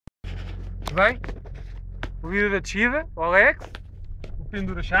Bem, o vídeo da descida, o Alex, o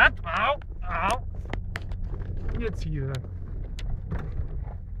pendura chato, e a descida.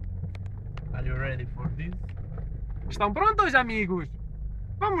 Are you ready for this? Estão prontos, amigos?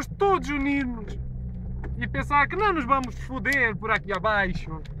 Vamos todos unir-nos e pensar que não nos vamos foder por aqui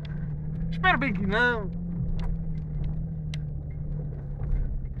abaixo. Espero bem que não.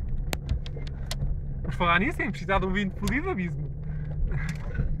 Por falar nisso, sem precisar de um vinho fodido, avise-me.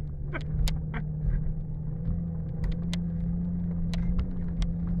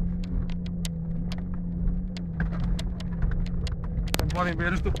 Como podem ver,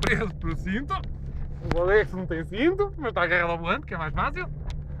 eu estou preso pelo cinto. O Alex não tem cinto, mas está agarrado ao volante, que é mais fácil.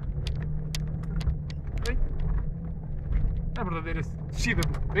 A verdadeira descida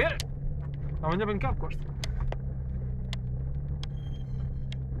do poder. Amanhã vem cá de costa.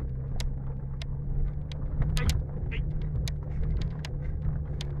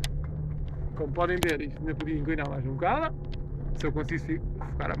 Como podem ver, isto ainda podia inclinar mais um bocado. Se eu conseguisse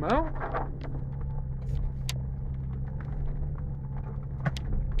focar a mão.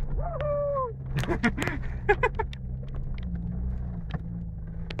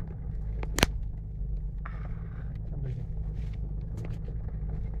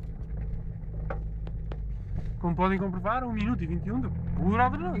 Como podem comprovar, 1 minuto e 21 de pura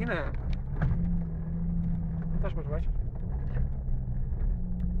adrenalina. Não estás para as baixas?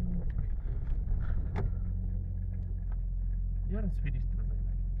 E agora subir isto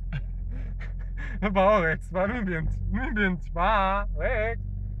traseiro? Vá, Alex, vá, não inventes, vá, Alex.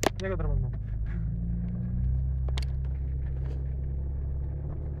 E agora outra mão.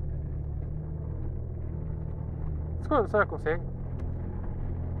 Será que consegue?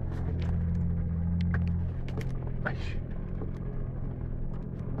 Ai.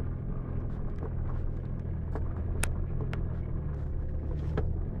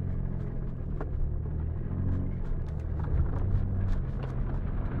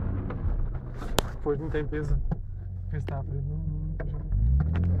 Depois não tem peso. O peso está à frente.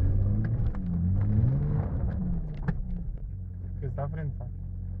 O peso está à frente, pá.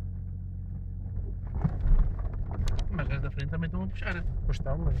 Mas os da frente também estão a puxar. Pois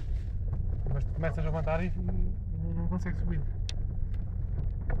estão, mas tu começas a levantar e não consegues subir.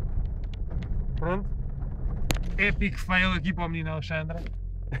 Pronto. Epic fail aqui para o menino Alexandra.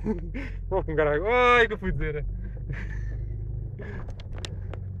 Vou com caralho. Ai, que eu fui dizer.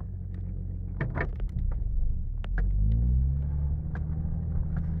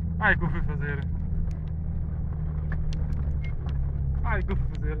 Ai, que eu fui fazer. Ai, que eu fui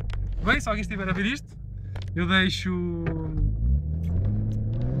fazer. Bem, se alguém estiver a ver isto, eu deixo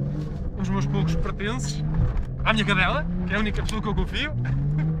os meus poucos pertences à minha cadela, que é a única pessoa que eu confio.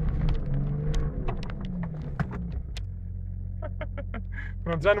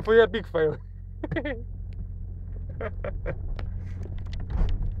 Pronto, já não foi epic fail.